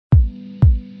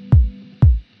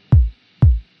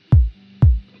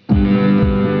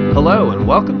Hello and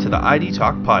welcome to the ID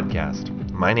Talk podcast.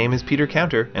 My name is Peter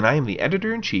Counter and I am the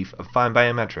editor-in-chief of Find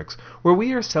Biometrics, where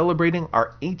we are celebrating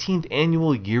our 18th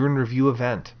annual Year in Review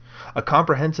event, a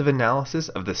comprehensive analysis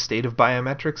of the state of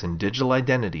biometrics and digital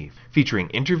identity, featuring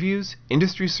interviews,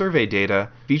 industry survey data,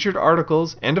 featured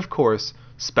articles, and of course,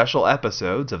 special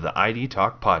episodes of the ID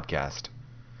Talk podcast.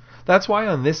 That's why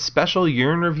on this special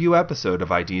Year in Review episode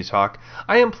of ID Talk,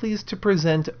 I am pleased to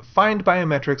present Find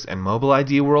Biometrics and Mobile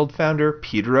ID World founder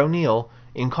Peter O'Neill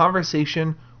in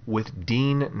conversation with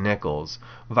Dean Nicolls,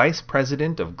 Vice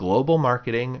President of Global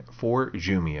Marketing for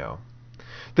Jumio.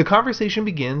 The conversation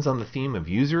begins on the theme of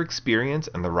user experience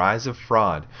and the rise of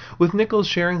fraud, with Nicolls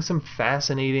sharing some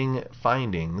fascinating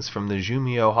findings from the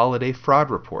Jumio Holiday Fraud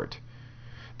Report.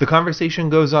 The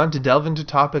conversation goes on to delve into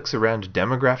topics around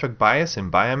demographic bias in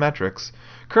biometrics,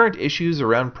 current issues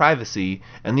around privacy,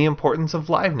 and the importance of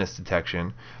liveness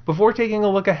detection, before taking a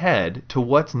look ahead to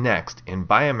what's next in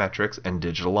biometrics and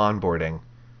digital onboarding.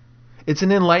 It's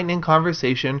an enlightening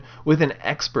conversation with an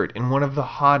expert in one of the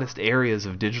hottest areas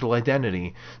of digital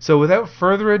identity, so without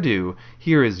further ado,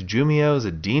 here is Jumio's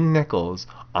Dean Nicolls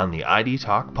on the ID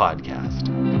Talk podcast.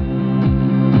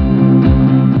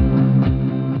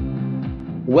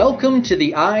 Welcome to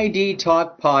the ID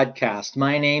Talk podcast.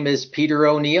 My name is Peter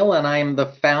O'Neill and I am the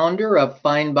founder of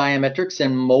Find Biometrics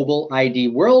and Mobile ID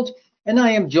World. And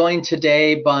I am joined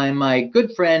today by my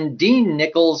good friend Dean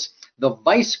Nicolls, the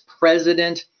Vice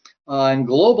President in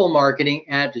Global Marketing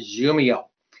at Jumio.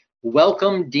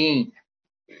 Welcome, Dean.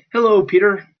 Hello,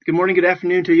 Peter. Good morning, good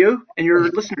afternoon to you and your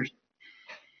listeners.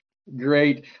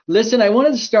 Great. Listen, I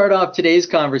wanted to start off today's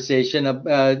conversation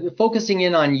focusing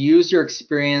in on user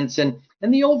experience and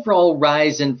the overall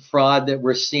rise in fraud that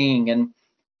we're seeing. And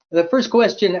the first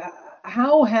question,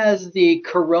 how has the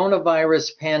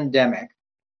coronavirus pandemic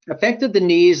affected the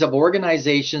needs of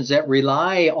organizations that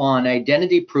rely on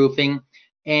identity proofing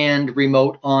and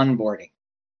remote onboarding?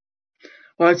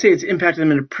 Well, I'd say it's impacted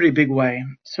them in a pretty big way.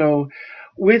 So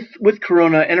with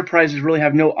Corona, enterprises really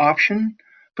have no option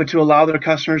but to allow their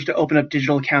customers to open up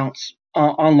digital accounts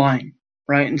online,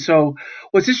 right? And so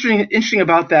what's interesting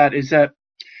about that is that,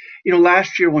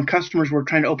 last year when customers were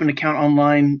trying to open an account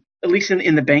online, at least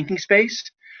in the banking space,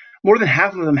 more than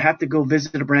half of them had to go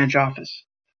visit a branch office,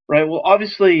 right? Well,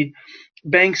 obviously,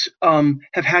 banks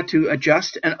have had to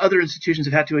adjust and other institutions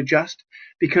have had to adjust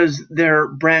because their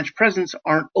branch presence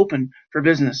aren't open for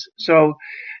business. So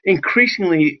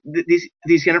increasingly,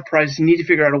 these enterprises need to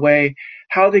figure out a way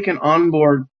how they can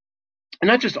onboard, and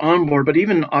not just onboard, but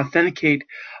even authenticate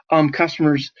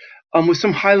customers with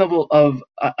some high level of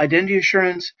identity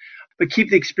assurance, but keep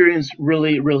the experience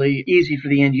really, really easy for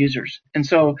the end users. And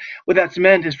so what that's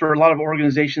meant is for a lot of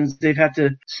organizations, they've had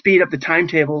to speed up the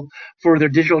timetable for their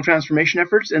digital transformation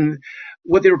efforts. And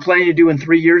what they were planning to do in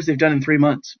 3 years, they've done in 3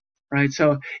 months, right?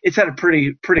 So it's had a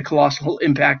pretty colossal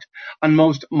impact on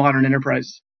most modern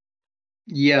enterprises.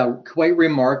 Yeah, quite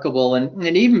remarkable.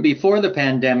 And even before the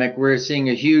pandemic, we're seeing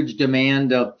a huge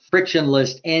demand of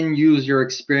frictionless end user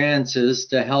experiences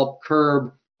to help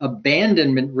curb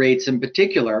abandonment rates in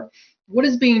particular. What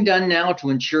is being done now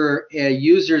to ensure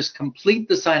users complete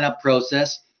the sign-up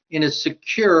process in a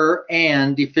secure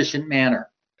and efficient manner?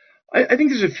 I think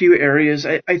there's a few areas.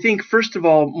 I think, first of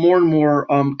all, more and more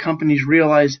companies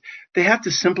realize they have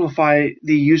to simplify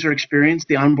the user experience,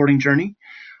 the onboarding journey.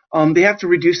 They have to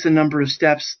reduce the number of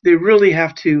steps. They really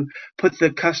have to put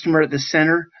the customer at the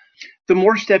center. The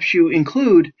more steps you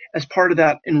include as part of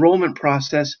that enrollment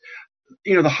process,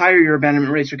 the higher your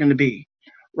abandonment rates are going to be,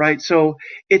 right? So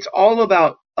it's all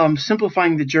about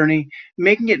simplifying the journey,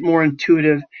 making it more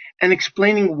intuitive, and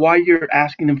explaining why you're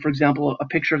asking them, for example, a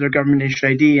picture of their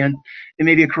government-issued ID and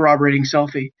maybe a corroborating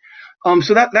selfie.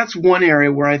 So that's one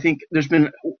area where I think there's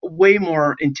been way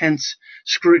more intense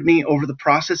scrutiny over the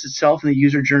process itself and the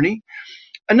user journey.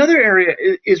 Another area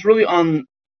is really on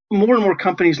more and more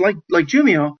companies like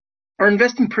Jumio are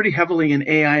investing pretty heavily in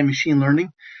AI and machine learning.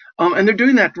 And they're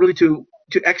doing that really to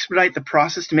expedite the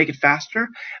process, to make it faster,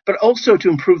 but also to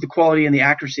improve the quality and the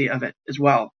accuracy of it as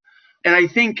well. And I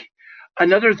think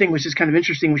another thing which is kind of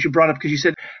interesting, which you brought up, because you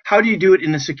said, how do you do it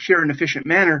in a secure and efficient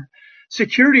manner?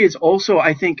 Security is also,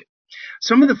 I think,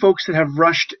 some of the folks that have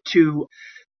rushed to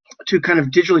kind of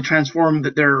digitally transform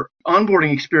their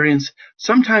onboarding experience,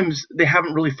 sometimes they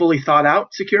haven't really fully thought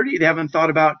out security. They haven't thought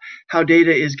about how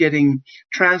data is getting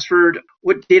transferred,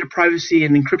 what data privacy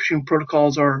and encryption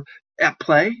protocols are at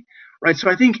play, right? So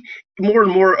I think more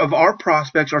and more of our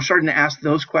prospects are starting to ask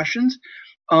those questions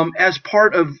as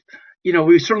part of,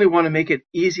 we certainly want to make it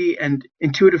easy and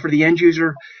intuitive for the end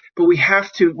user, but we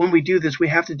have to, when we do this, we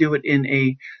have to do it in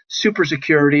a super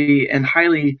security and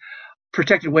highly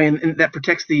protected way, and that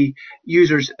protects the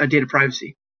user's data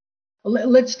privacy.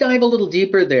 Let's dive a little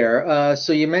deeper there.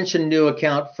 So you mentioned new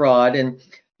account fraud and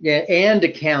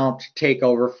account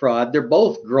takeover fraud. They're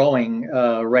both growing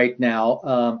right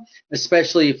now,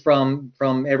 especially from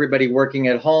everybody working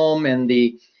at home and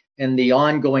the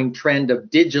ongoing trend of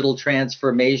digital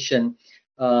transformation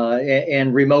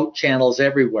and remote channels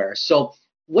everywhere. So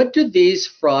what do these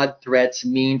fraud threats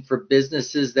mean for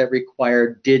businesses that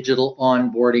require digital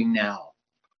onboarding now?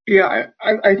 Yeah,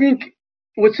 I think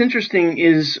what's interesting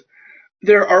is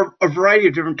there are a variety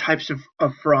of different types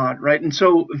of fraud, right? And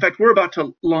so, in fact, we're about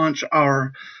to launch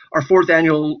our fourth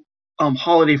annual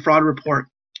holiday fraud report,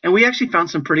 and we actually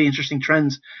found some pretty interesting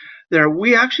trends there.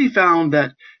 We actually found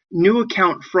that new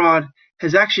account fraud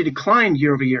has actually declined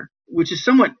year over year, which is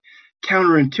somewhat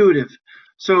counterintuitive.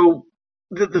 So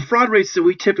the fraud rates that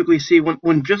we typically see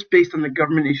when just based on the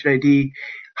government issued ID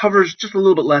hovers just a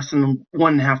little bit less than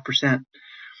 1.5%.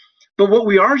 But what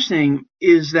we are seeing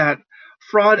is that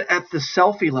fraud at the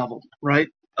selfie level, right?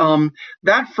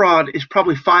 That fraud is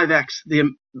probably 5x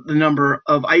the number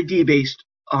of ID-based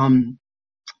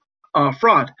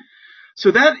fraud.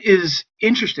 So that is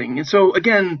interesting. And so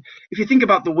again, if you think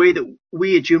about the way that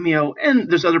we at Jumio, and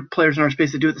there's other players in our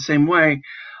space that do it the same way,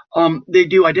 they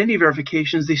do identity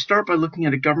verifications. They start by looking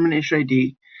at a government issued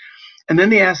ID, and then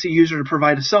they ask the user to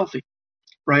provide a selfie,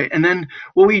 right? And then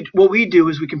what we do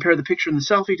is we compare the picture in the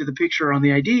selfie to the picture on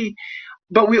the ID.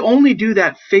 But we only do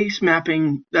that face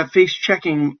mapping, that face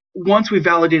checking, once we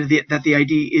validated that the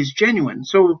ID is genuine.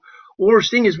 So what we're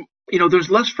seeing is, there's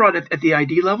less fraud at the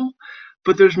ID level,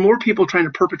 but there's more people trying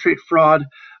to perpetrate fraud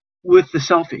with the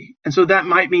selfie. And so that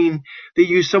might mean they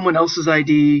use someone else's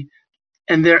ID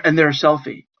and their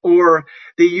selfie, or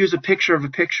they use a picture of a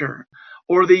picture,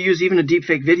 or they use even a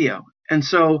deepfake video. And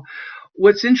so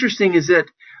what's interesting is that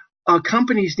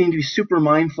companies need to be super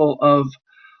mindful of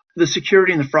the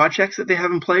security and the fraud checks that they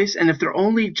have in place. And if they're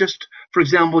only just, for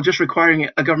example, just requiring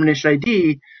a government issued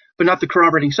ID, but not the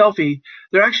corroborating selfie,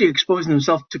 they're actually exposing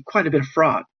themselves to quite a bit of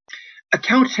fraud.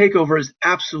 Account takeover is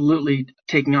absolutely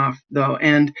taking off, though.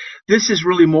 And this is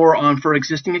really more on for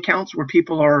existing accounts where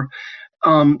people are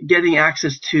getting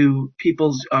access to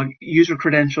people's user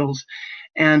credentials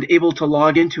and able to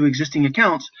log into existing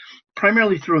accounts,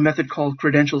 primarily through a method called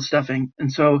credential stuffing. And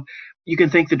so you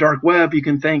can thank the dark web, you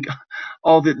can thank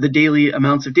all the daily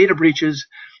amounts of data breaches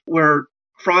where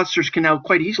fraudsters can now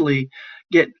quite easily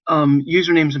get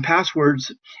usernames and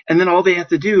passwords. And then all they have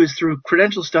to do is through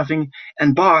credential stuffing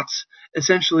and bots,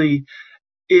 essentially,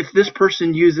 if this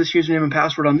person used this username and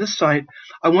password on this site,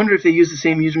 I wonder if they use the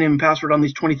same username and password on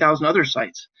these 20,000 other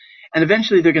sites. And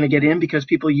eventually they're going to get in because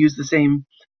people use the same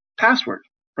password,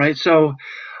 right? So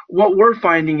what we're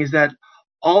finding is that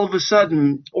all of a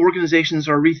sudden, organizations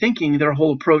are rethinking their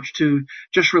whole approach to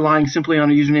just relying simply on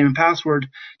a username and password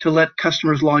to let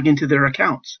customers log into their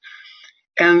accounts.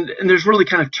 And there's really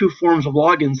kind of two forms of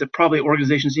logins that probably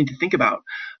organizations need to think about.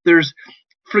 There's,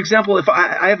 for example, if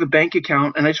I have a bank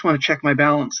account and I just want to check my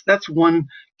balance, that's one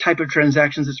type of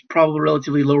transactions that's probably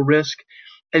relatively low risk,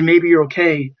 and maybe you're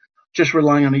okay just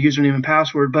relying on a username and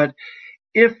password. But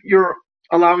if you're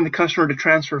allowing the customer to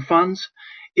transfer funds,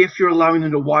 if you're allowing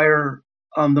them to wire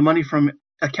the money from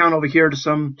account over here to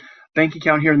some bank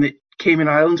account here in the Cayman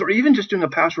Islands, or even just doing a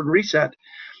password reset,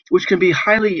 which can be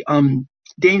highly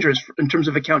dangerous in terms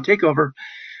of account takeover,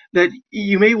 that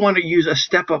you may want to use a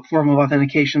step-up form of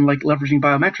authentication like leveraging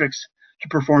biometrics to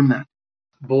perform that.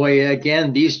 Boy,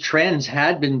 again, these trends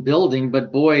had been building,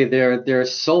 but boy, they're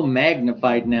so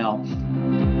magnified now.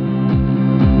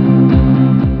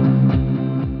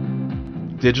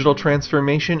 Digital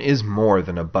transformation is more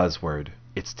than a buzzword.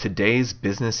 It's today's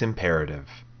business imperative.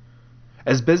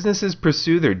 As businesses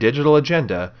pursue their digital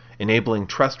agenda, enabling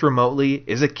trust remotely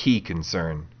is a key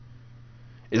concern.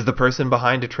 Is the person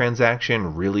behind a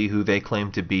transaction really who they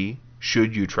claim to be?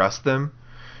 Should you trust them?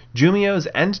 Jumio's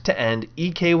end-to-end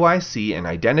eKYC and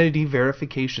identity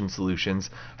verification solutions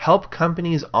help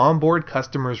companies onboard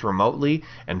customers remotely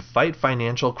and fight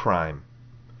financial crime.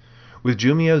 With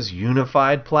Jumio's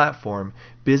unified platform,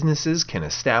 businesses can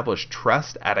establish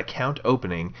trust at account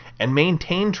opening and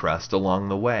maintain trust along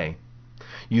the way.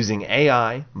 Using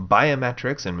AI,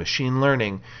 biometrics, and machine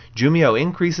learning, Jumio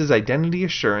increases identity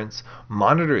assurance,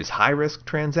 monitors high-risk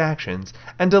transactions,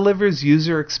 and delivers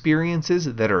user experiences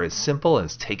that are as simple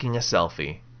as taking a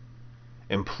selfie.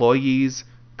 Employees,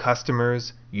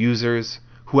 customers, users,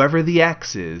 whoever the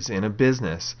X is in a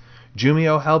business,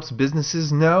 Jumio helps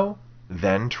businesses know,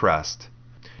 then trust.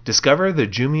 Discover the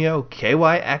Jumio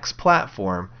KYX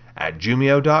platform at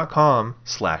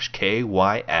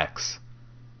jumio.com/KYX.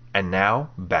 And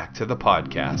now, back to the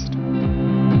podcast.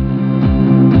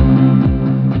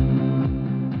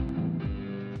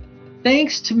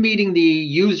 Thanks to meeting the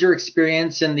user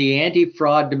experience and the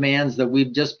anti-fraud demands that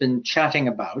we've just been chatting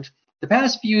about, the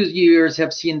past few years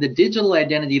have seen the digital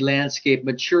identity landscape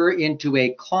mature into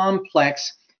a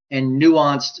complex and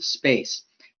nuanced space.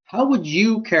 How would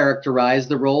you characterize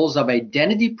the roles of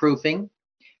identity proofing,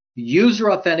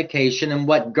 user authentication, and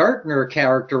what Gartner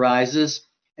characterizes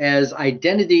as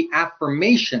identity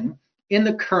affirmation in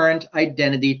the current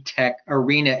identity tech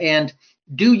arena? And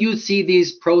do you see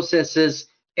these processes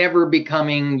ever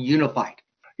becoming unified?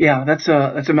 Yeah, that's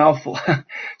a mouthful.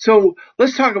 So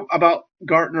let's talk about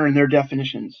Gartner and their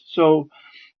definitions. So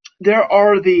there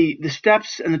are the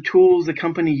steps and the tools the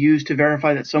company use to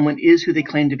verify that someone is who they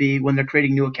claim to be when they're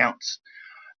creating new accounts,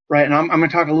 right? And I'm going to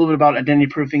talk a little bit about identity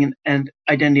proofing and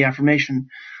identity affirmation.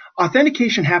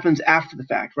 Authentication happens after the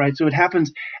fact, right? So it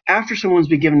happens after someone's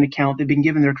been given an account, they've been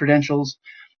given their credentials,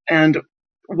 and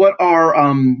what are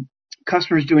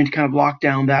customers doing to kind of lock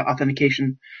down that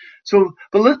authentication? So,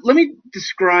 but let me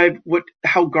describe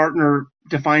how Gartner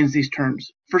defines these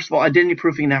terms. First of all, identity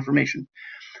proofing and affirmation.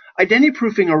 Identity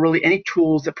proofing are really any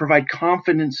tools that provide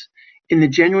confidence in the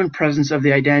genuine presence of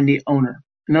the identity owner.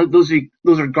 And those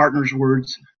are Gartner's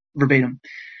words verbatim.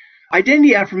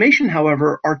 Identity affirmation,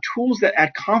 however, are tools that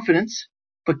add confidence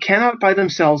but cannot by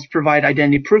themselves provide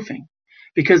identity proofing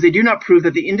because they do not prove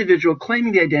that the individual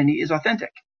claiming the identity is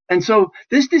authentic. And so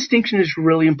this distinction is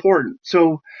really important.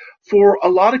 So for a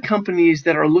lot of companies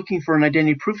that are looking for an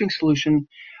identity proofing solution,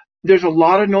 there's a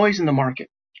lot of noise in the market,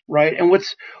 right? And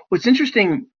what's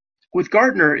interesting with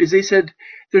Gartner is they said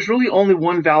there's really only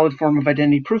one valid form of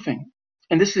identity proofing.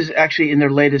 And this is actually in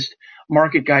their latest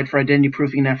market guide for identity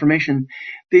proofing and affirmation.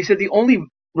 They said the only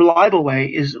reliable way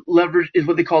is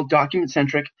what they call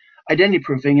document-centric identity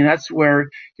proofing, and that's where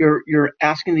you're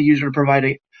asking the user to provide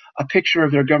a picture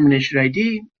of their government-issued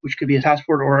ID, which could be a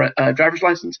passport or a driver's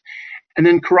license, and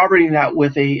then corroborating that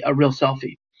with a real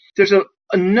selfie. There's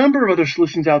a number of other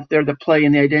solutions out there that play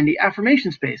in the identity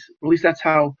affirmation space. At least that's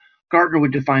how Gartner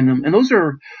would define them. And those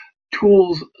are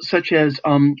tools such as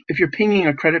if you're pinging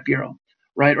a credit bureau,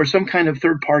 right, or some kind of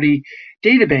third-party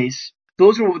database.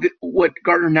 Those are what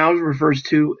Gartner now refers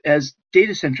to as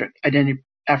data-centric identity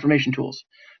affirmation tools,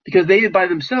 because they by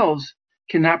themselves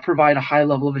cannot provide a high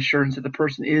level of assurance that the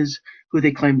person is who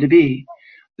they claim to be.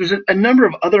 There's a number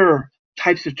of other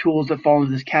types of tools that fall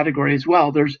into this category as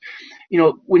well. There's,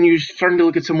 when you're starting to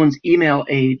look at someone's email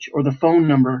age or the phone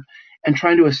number and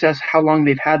trying to assess how long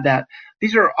they've had that,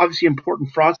 these are obviously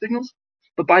important fraud signals,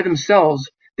 but by themselves,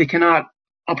 they cannot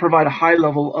provide a high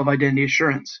level of identity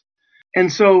assurance.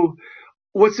 And so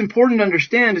what's important to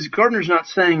understand is Gartner's not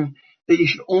saying that you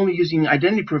should only using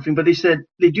identity proofing, but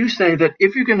they do say that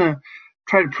if you're going to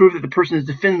try to prove that the person is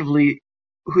definitively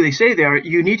who they say they are,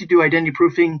 you need to do identity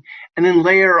proofing and then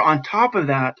layer on top of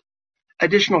that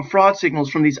additional fraud signals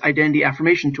from these identity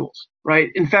affirmation tools, right?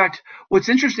 In fact, what's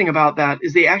interesting about that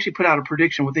is they actually put out a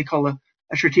prediction, what they call a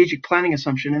strategic planning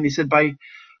assumption. And they said by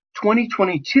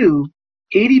 2022,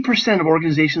 80% of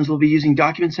organizations will be using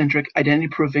document-centric identity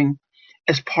proofing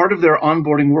as part of their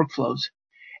onboarding workflows.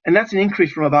 And that's an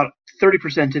increase from about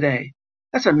 30% today.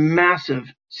 That's a massive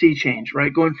sea change,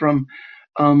 right? Going from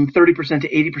 30% to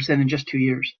 80% in just 2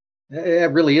 years.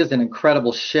 It really is an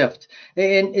incredible shift.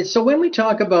 And so when we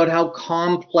talk about how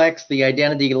complex the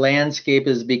identity landscape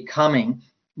is becoming,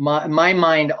 my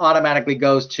mind automatically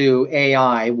goes to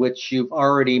AI, which you've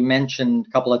already mentioned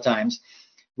a couple of times,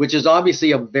 which is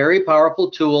obviously a very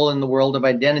powerful tool in the world of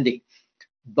identity.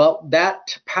 But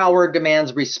that power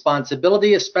demands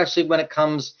responsibility, especially when it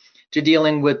comes to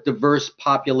dealing with diverse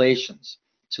populations.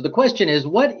 So the question is,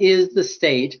 what is the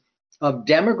state of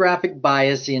demographic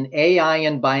bias in AI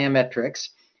and biometrics,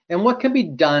 and what can be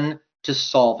done to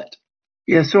solve it?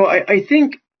 Yeah, so I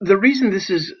think the reason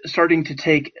this is starting to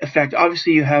take effect,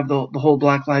 obviously you have the whole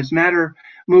Black Lives Matter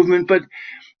movement, but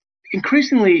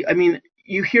increasingly,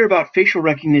 you hear about facial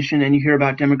recognition and you hear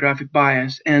about demographic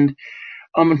bias, and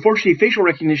unfortunately, facial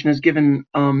recognition has given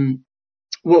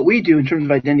what we do in terms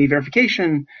of identity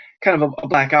verification kind of a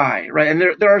black eye, right? And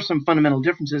there are some fundamental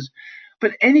differences,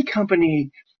 but any company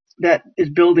that is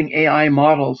building AI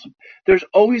models, there's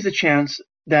always a chance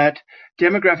that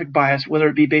demographic bias, whether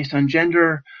it be based on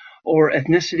gender or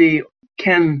ethnicity,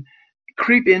 can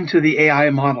creep into the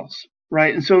AI models,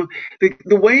 right? And so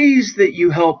the ways that you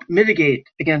help mitigate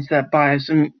against that bias,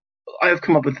 and I've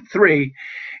come up with 3,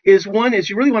 is one is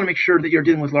you really want to make sure that you're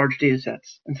dealing with large data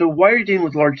sets. And so why are you dealing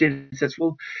with large data sets?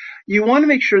 Well, you want to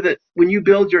make sure that when you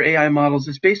build your AI models,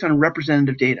 it's based on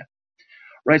representative data,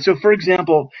 right? So for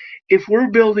example, if we're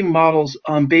building models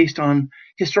based on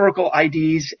historical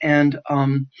IDs and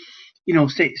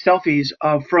say selfies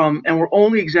and we're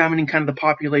only examining kind of the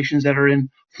populations that are in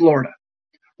Florida,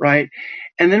 right?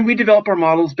 And then we develop our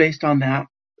models based on that,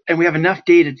 and we have enough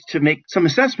data to make some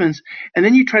assessments, and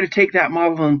then you try to take that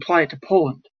model and apply it to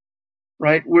Poland,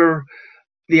 right? Where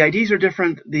the IDs are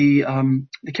different, the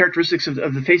characteristics of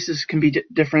the faces can be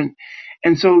different,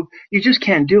 and so you just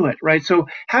can't do it, right? So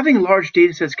having large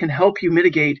data sets can help you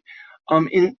mitigate,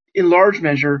 in large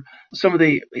measure, some of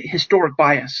the historic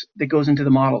bias that goes into the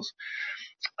models.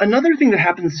 Another thing that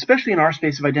happens, especially in our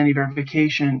space of identity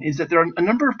verification, is that there are a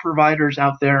number of providers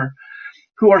out there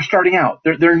who are starting out.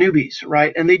 They're newbies,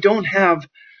 right? And they don't have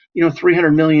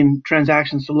 300 million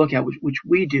transactions to look at, which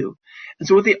we do. And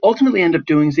so what they ultimately end up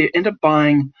doing is they end up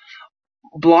buying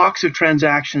blocks of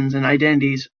transactions and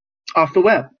identities off the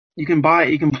web. You can buy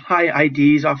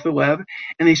IDs off the web,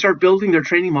 and they start building their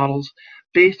training models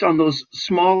based on those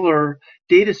smaller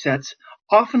data sets,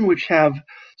 often which have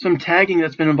some tagging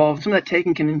that's been involved. Some of that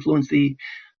tagging can influence the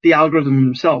algorithm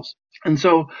themselves. And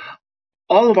so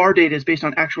all of our data is based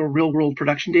on actual real-world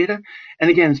production data. And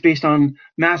again, it's based on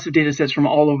massive data sets from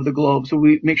all over the globe. So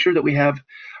we make sure that we have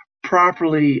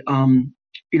properly,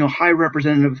 high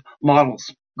representative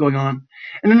models going on.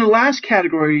 And then the last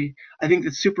category, I think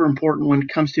that's super important when it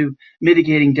comes to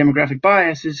mitigating demographic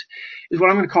bias is what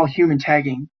I'm going to call human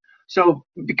tagging. So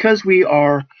because we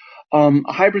are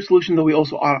a hybrid solution, though we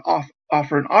also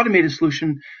offer an automated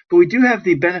solution, but we do have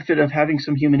the benefit of having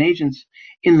some human agents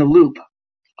in the loop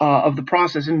of the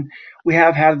process, and we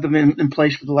have had them in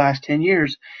place for the last 10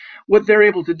 years. What they're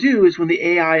able to do is when the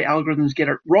AI algorithms get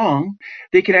it wrong,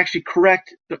 they can actually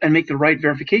correct and make the right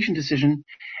verification decision.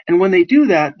 And when they do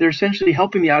that, they're essentially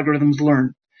helping the algorithms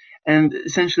learn. And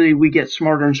essentially, we get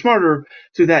smarter and smarter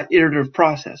through that iterative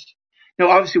process. Now,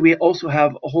 obviously, we also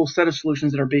have a whole set of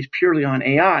solutions that are based purely on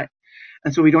AI.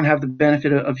 And so we don't have the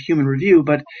benefit of human review.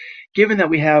 But given that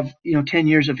we have 10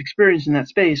 years of experience in that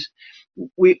space,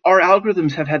 our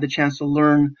algorithms have had the chance to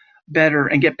learn better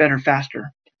and get better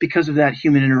faster because of that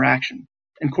human interaction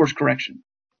and course correction.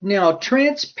 Now,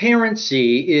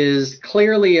 transparency is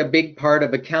clearly a big part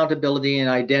of accountability and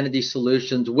identity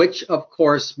solutions, which of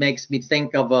course makes me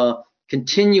think of a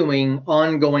continuing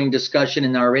ongoing discussion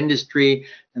in our industry,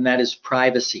 and that is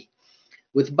privacy.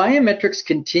 With biometrics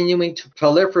continuing to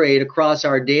proliferate across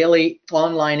our daily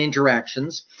online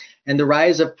interactions and the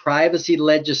rise of privacy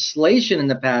legislation in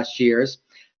the past years,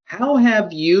 how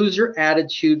have user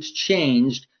attitudes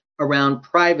changed around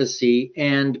privacy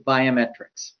and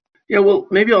biometrics? Yeah, well,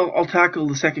 maybe I'll tackle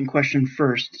the second question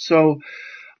first. So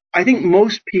I think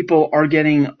most people are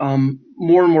getting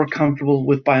more and more comfortable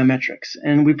with biometrics,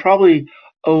 and we probably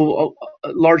owe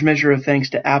a large measure of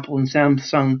thanks to Apple and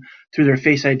Samsung through their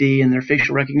Face ID and their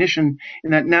facial recognition,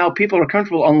 in that now people are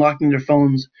comfortable unlocking their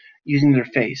phones using their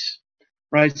face,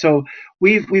 right? So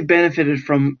we've benefited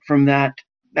from that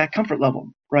comfort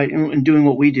level, right, in doing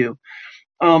what we do.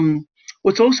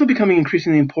 What's also becoming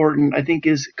increasingly important, I think,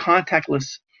 is contactless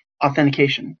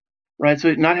authentication, right?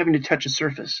 So not having to touch a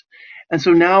surface. And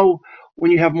so now when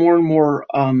you have more and more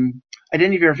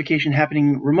identity verification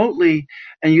happening remotely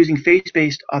and using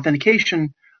face-based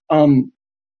authentication,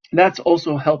 that's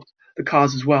also helped the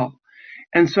cause as well.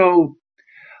 And so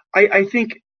I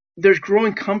think there's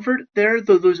growing comfort there,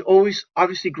 though there's always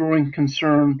obviously growing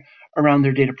concern around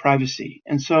their data privacy.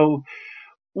 And so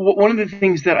one of the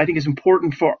things that I think is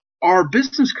important for our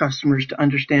business customers to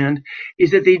understand is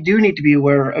that they do need to be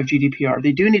aware of GDPR.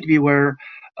 They do need to be aware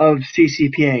of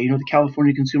CCPA, the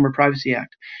California Consumer Privacy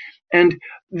Act. And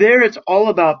there it's all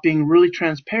about being really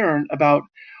transparent about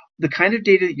the kind of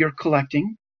data that you're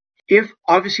collecting. If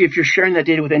you're sharing that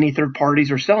data with any third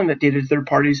parties or selling that data to third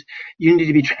parties, you need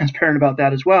to be transparent about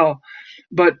that as well.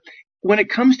 But when it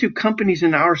comes to companies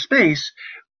in our space,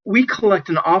 we collect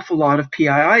an awful lot of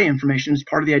PII information as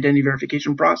part of the identity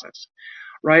verification process,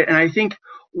 right? And I think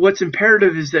what's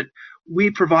imperative is that we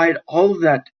provide all of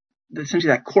that,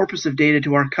 essentially that corpus of data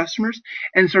to our customers,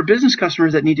 and it's our business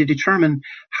customers that need to determine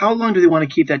how long do they want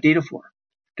to keep that data for.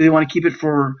 Do they want to keep it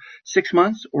for 6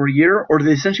 months or a year, or do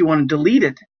they essentially want to delete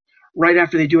it right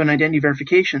after they do an identity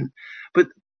verification? But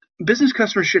business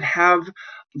customers should have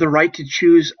the right to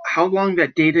choose how long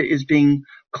that data is being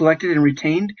collected and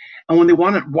retained, and when they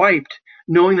want it wiped,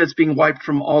 knowing that it's being wiped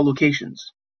from all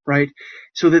locations, right?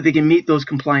 So that they can meet those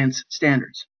compliance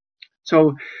standards.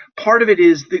 So part of it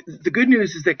is the good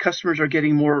news is that consumers are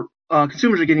getting more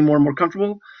and more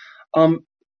comfortable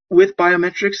with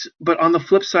biometrics. But on the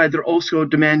flip side, they're also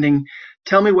demanding,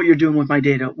 tell me what you're doing with my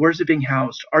data. Where's it being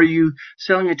housed? Are you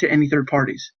selling it to any third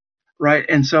parties, right?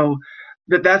 And so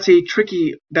that's a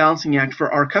tricky balancing act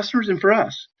for our customers and for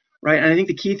us. right? And I think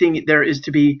the key thing there is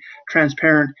to be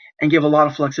transparent and give a lot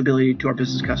of flexibility to our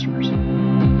business customers.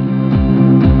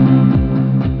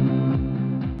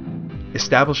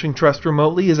 Establishing trust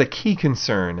remotely is a key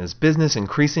concern as business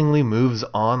increasingly moves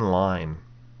online.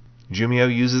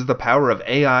 Jumio uses the power of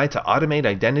AI to automate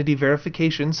identity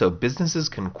verification so businesses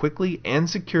can quickly and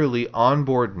securely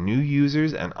onboard new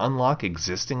users and unlock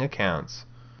existing accounts.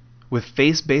 With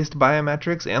face-based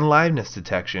biometrics and liveness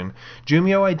detection,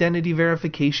 Jumio identity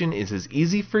verification is as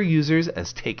easy for users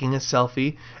as taking a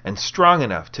selfie and strong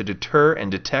enough to deter and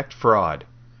detect fraud.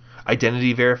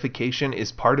 Identity verification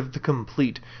is part of the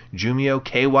complete Jumio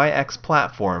KYX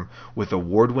platform with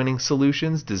award-winning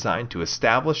solutions designed to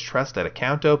establish trust at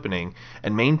account opening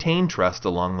and maintain trust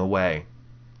along the way.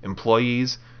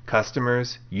 Employees,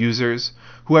 customers, users,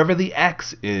 whoever the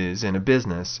X is in a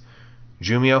business,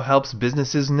 Jumio helps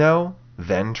businesses know,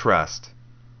 then trust.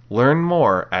 Learn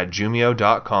more at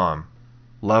jumio.com.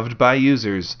 Loved by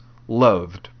users,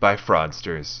 loathed by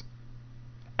fraudsters.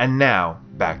 And now,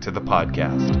 back to the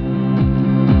podcast.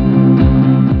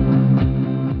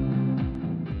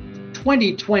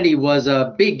 2020 was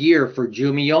a big year for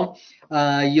Jumio.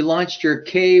 You launched your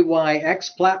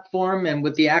KYX platform, and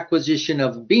with the acquisition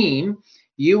of Beam,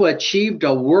 you achieved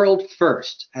a world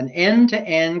first, an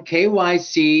end-to-end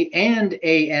KYC and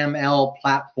AML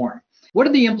platform. What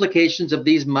are the implications of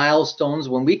these milestones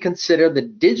when we consider the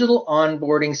digital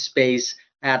onboarding space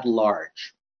at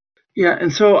large? Yeah,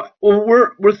 and so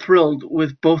we're thrilled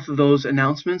with both of those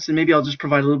announcements, and maybe I'll just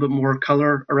provide a little bit more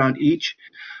color around each.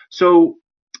 So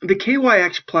the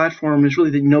KYX platform is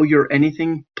really the Know Your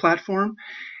Anything platform,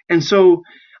 and so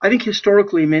I think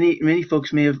historically many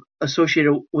folks may have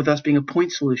associated with us being a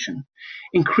point solution.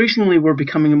 Increasingly, we're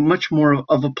becoming much more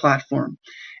of a platform,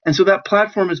 and so that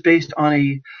platform is based on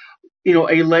a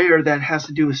layer that has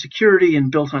to do with security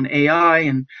and built on AI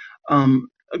and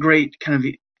a great kind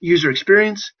of user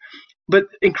experience. But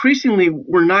increasingly,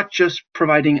 we're not just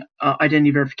providing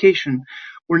identity verification.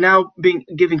 We're now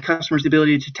giving customers the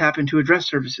ability to tap into address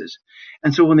services.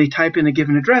 And so when they type in a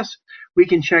given address, we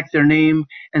can check their name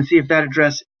and see if that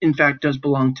address, in fact, does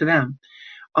belong to them.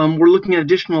 We're looking at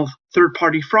additional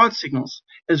third-party fraud signals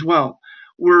as well.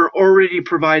 We're already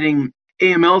providing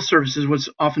AML services, what's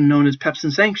often known as PEPs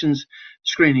and sanctions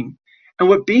screening. And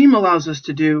what Beam allows us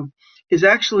to do is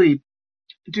actually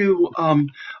do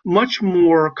much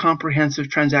more comprehensive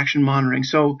transaction monitoring.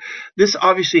 So this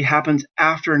obviously happens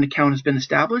after an account has been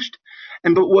established.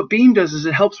 But what Beam does is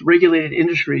it helps regulated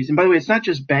industries. And by the way, it's not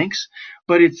just banks,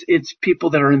 but it's people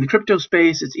that are in the crypto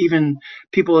space. It's even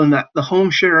people in the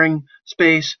home sharing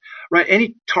space, right?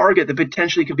 Any target that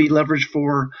potentially could be leveraged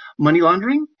for money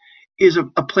laundering is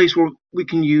a place where we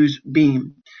can use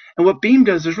Beam. And what Beam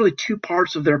does, there's really two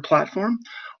parts of their platform.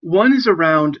 One is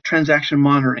around transaction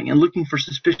monitoring and looking for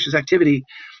suspicious activity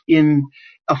in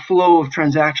a flow of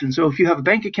transactions. So if you have a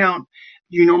bank account,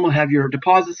 you normally have your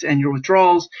deposits and your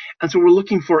withdrawals. And so we're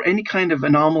looking for any kind of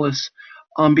anomalous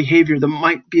behavior that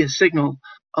might be a signal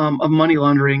of money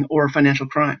laundering or financial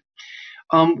crime.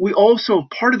 We also,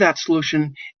 part of that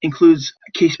solution includes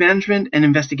case management and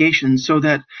investigations so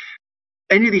that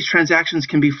any of these transactions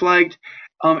can be flagged.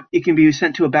 It can be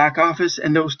sent to a back office,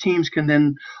 and those teams can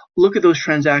then look at those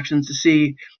transactions to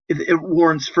see if it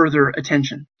warrants further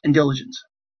attention and diligence.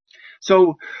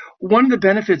 So one of the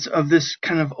benefits of this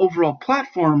kind of overall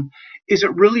platform is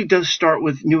it really does start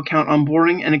with new account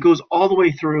onboarding, and it goes all the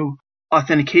way through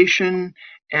authentication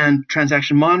and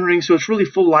transaction monitoring. So it's really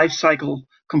full life cycle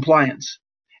compliance.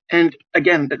 And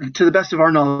again, to the best of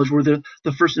our knowledge, we're the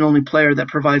first and only player that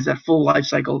provides that full life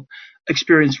cycle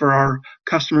experience for our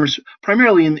customers,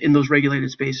 primarily in those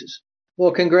regulated spaces.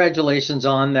 Well, congratulations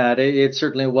on that. It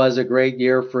certainly was a great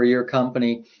year for your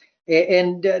company.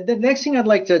 And the next thing I'd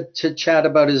like to chat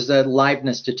about is the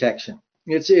liveness detection.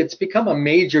 It's become a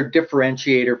major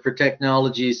differentiator for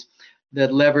technologies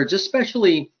that leverage,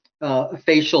 especially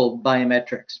facial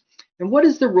biometrics. And what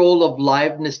is the role of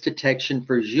liveness detection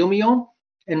for Jumio,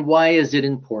 and why is it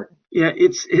important? Yeah,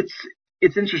 it's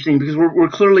interesting because we're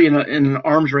clearly in an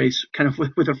arms race kind of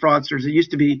with the fraudsters. It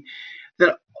used to be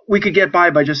that we could get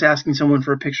by just asking someone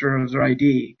for a picture of their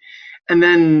ID. And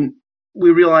then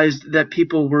we realized that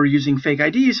people were using fake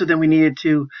IDs, so then we needed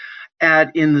to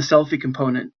add in the selfie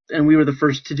component, and we were the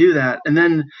first to do that. And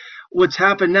then what's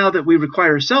happened now that we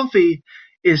require a selfie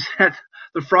is that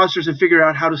the fraudsters have figured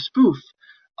out how to spoof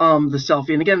the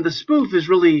selfie. And again, the spoof is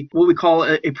really what we call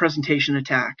a presentation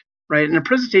attack, right? And a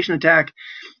presentation attack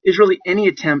is really any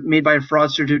attempt made by a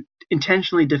fraudster to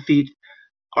intentionally defeat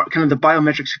kind of the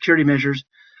biometric security measures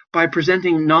by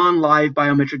presenting non-live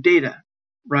biometric data,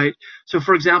 right? So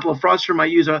for example, a fraudster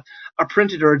might use a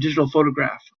printed or a digital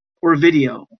photograph or a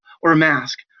video or a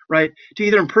mask, right? To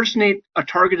either impersonate a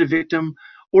targeted victim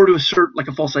or to assert like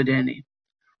a false identity,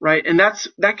 right? And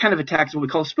that kind of attack is what we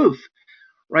call a spoof,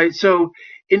 right? So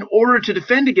in order to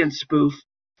defend against spoof,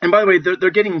 and by the way,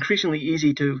 they're getting increasingly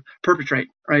easy to perpetrate,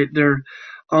 right? They're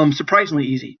surprisingly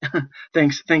easy,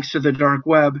 thanks to the dark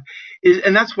web,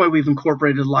 and that's why we've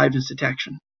incorporated liveness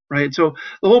detection, right? So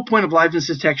the whole point of liveness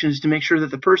detection is to make sure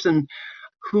that the person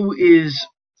who is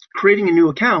creating a new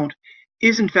account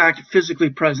is in fact physically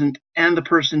present and the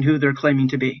person who they're claiming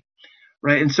to be,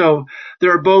 right? And so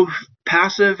there are both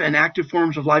passive and active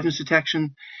forms of liveness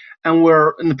detection, and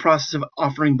we're in the process of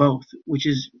offering both, which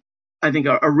is, I think,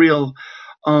 a real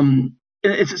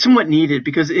it's somewhat needed,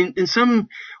 because in some,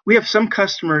 we have some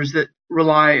customers that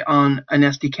rely on an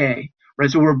SDK, right?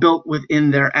 So we're built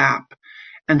within their app.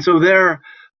 And so their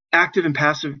active and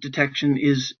passive detection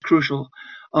is crucial.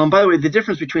 By the way, the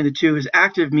difference between the two is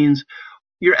active means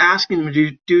you're asking them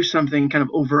to do something kind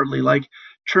of overtly, like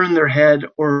turn their head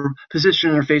or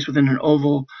position their face within an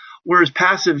oval, whereas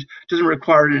passive doesn't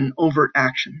require an overt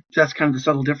action. So that's kind of the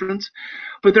subtle difference.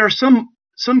 But there are some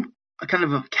kind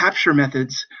of capture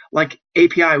methods like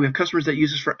API. We have customers that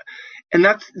use this for, and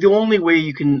that's the only way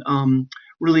you can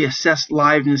really assess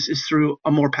liveness is through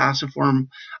a more passive form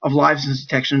of liveness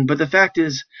detection. But the fact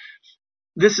is,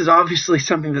 this is obviously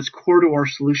something that's core to our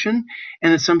solution,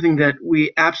 and it's something that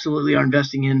we absolutely are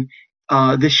investing in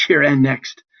this year and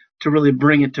next to really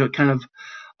bring it to kind of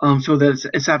so that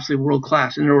it's absolutely world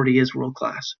class, and it already is world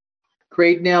class.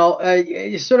 Great. Now,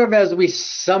 sort of as we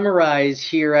summarize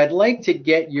here, I'd like to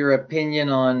get your opinion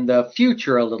on the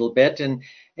future a little bit, and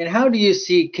how do you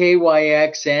see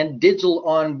KYX and digital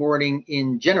onboarding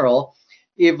in general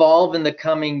evolve in the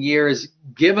coming years,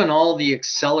 given all the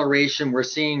acceleration we're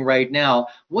seeing right now?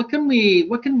 What can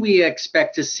we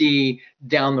expect to see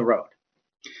down the road?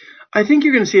 I think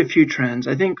you're going to see a few trends.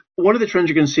 I think one of the trends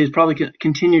you're going to see is probably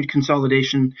continued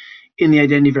consolidation in the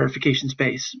identity verification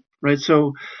space, right?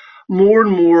 So more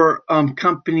and more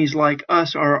companies like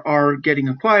us are getting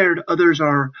acquired. Others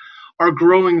are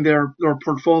growing their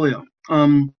portfolio.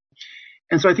 And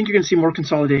so I think you're going to see more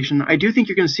consolidation. I do think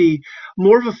you're going to see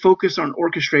more of a focus on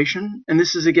orchestration. And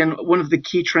this is, again, one of the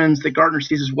key trends that Gartner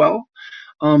sees as well.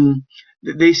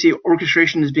 They see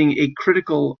orchestration as being a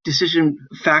critical decision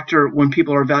factor when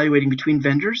people are evaluating between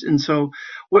vendors. And so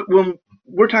when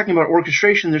we're talking about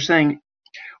orchestration, they're saying,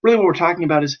 really what we're talking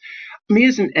about is, me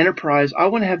as an enterprise, I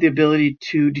want to have the ability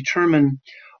to determine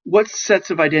what sets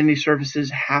of identity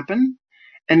services happen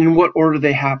and in what order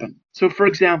they happen. So for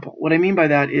example, what I mean by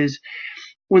that is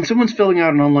when someone's filling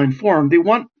out an online form,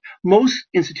 most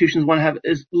institutions want to have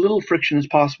as little friction as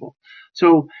possible.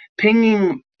 So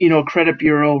pinging, a credit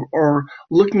bureau, or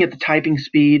looking at the typing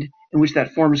speed in which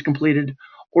that form is completed,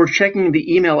 or checking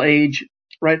the email age,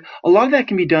 right? A lot of that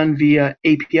can be done via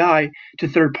API to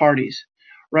third parties,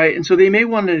 right? And so they may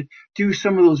want to do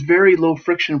some of those very low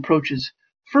friction approaches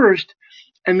first,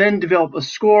 and then develop a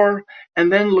score,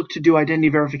 and then look to do identity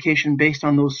verification based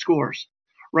on those scores,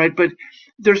 right? But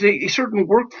there's a certain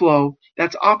workflow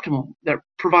that's optimal, that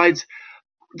provides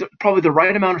probably the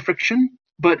right amount of friction,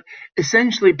 but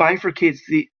essentially bifurcates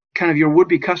the kind of your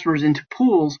would-be customers into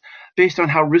pools based on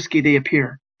how risky they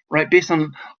appear, right? Based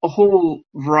on a whole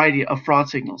variety of fraud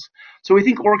signals. So we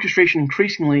think orchestration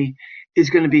increasingly is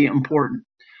going to be important.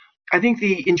 I think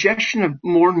the ingestion of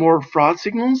more and more fraud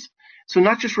signals, so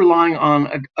not just relying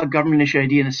on a government issue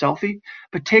ID and a selfie,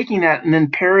 but taking that and then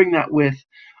pairing that with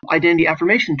identity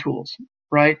affirmation tools,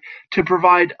 right, to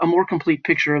provide a more complete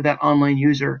picture of that online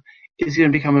user is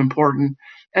going to become important.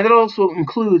 And that also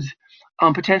includes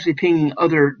potentially pinging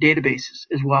other databases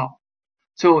as well.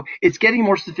 So it's getting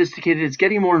more sophisticated, it's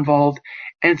getting more involved,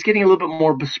 and it's getting a little bit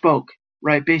more bespoke,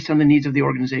 right, based on the needs of the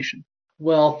organization.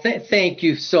 Well, thank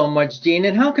you so much, Dean.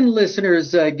 And how can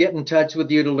listeners get in touch with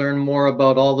you to learn more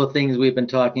about all the things we've been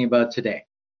talking about today?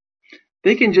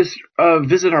 They can just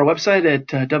visit our website at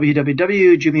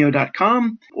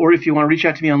www.jumio.com, or if you want to reach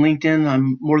out to me on LinkedIn,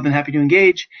 I'm more than happy to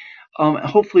engage.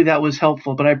 Hopefully that was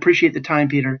helpful, but I appreciate the time,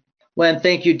 Peter. Well, and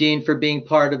thank you, Dean, for being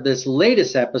part of this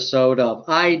latest episode of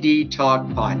ID Talk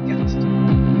Podcast.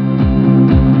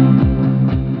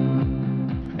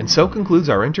 And so concludes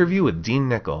our interview with Dean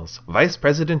Nicolls, Vice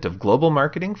President of Global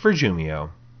Marketing for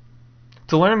Jumio.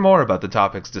 To learn more about the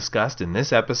topics discussed in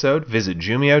this episode, visit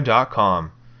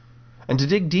Jumio.com. And to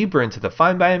dig deeper into the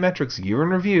Find Biometrics Year in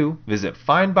Review, visit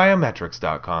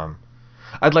FindBiometrics.com.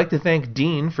 I'd like to thank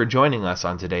Dean for joining us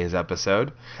on today's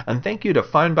episode, and thank you to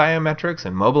Find Biometrics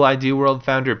and Mobile ID World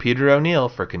founder Peter O'Neill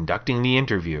for conducting the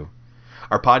interview.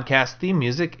 Our podcast theme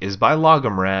music is by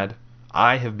Logomrad.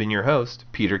 I have been your host,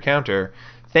 Peter Counter.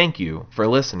 Thank you for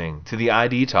listening to the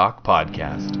ID Talk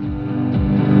podcast.